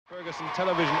Ferguson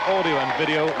television audio and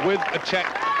video with a cheque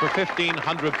for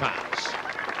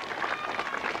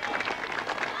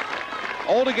 £1,500.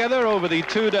 Altogether, over the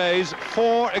 2 days,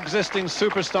 4 existing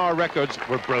superstar records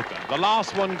were broken. The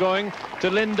last one going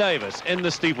to Lynn Davis in the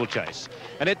steeplechase.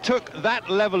 And it took that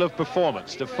level of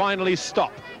performance to finally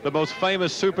stop the most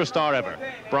famous superstar ever,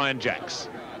 Brian Jacks.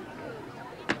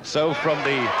 So from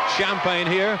the Champagne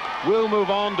here, we'll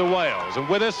move on to Wales. And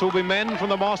with us will be men from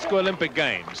the Moscow Olympic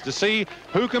Games to see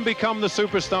who can become the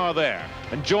superstar there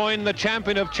and join the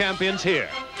champion of champions here,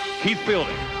 Keith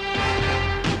Fielding.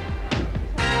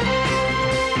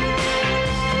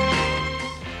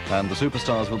 And the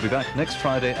superstars will be back next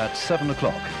Friday at 7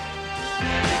 o'clock.